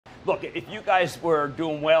look, if you guys were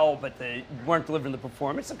doing well, but you weren't delivering the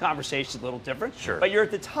performance, the conversation's a little different. Sure. But you're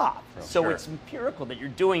at the top, so Sure. it's empirical that you're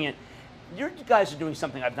doing it. You guys are doing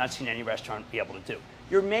something I've not seen any restaurant be able to do.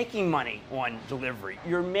 You're making money on delivery.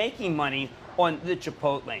 You're making money on the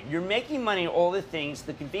Chipotle. You're making money on all the things,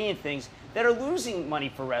 the convenient things that are losing money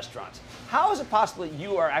for restaurants. How is it possible that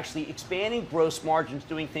you are actually expanding gross margins,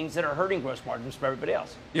 doing things that are hurting gross margins for everybody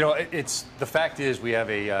else? You know, the fact is we have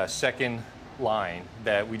a second line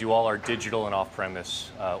that we do all our digital and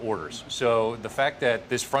off-premise orders. So the fact that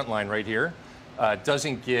this front line right here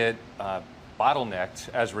doesn't get bottlenecked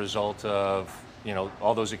as a result of, you know,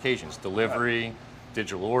 all those occasions, delivery,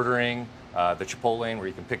 digitle ordering, the Chipotle where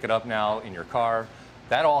you can pick it up now in your car.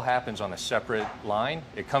 That all happens on a separate line.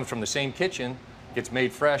 It comes from the same kitchen, gets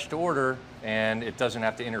made fresh to order, and it doesn't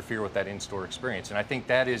have to interfere with that in-store experience. And I think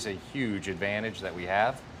that is a huge advantage that we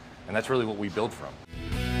have, and that's really what we build from.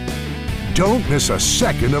 Don't miss a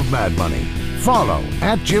second of Mad Money. Follow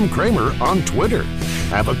 @JimCramer on Twitter.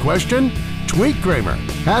 Have a question? Tweet Cramer.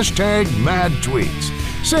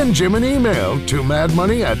 #MadTweets. Send Jim an email to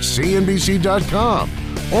madmoney@cnbc.com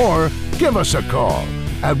or give us a call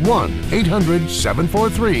at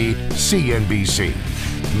 1-800-743-CNBC.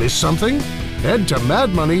 Miss something? Head to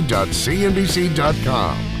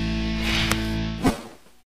madmoney.cnbc.com.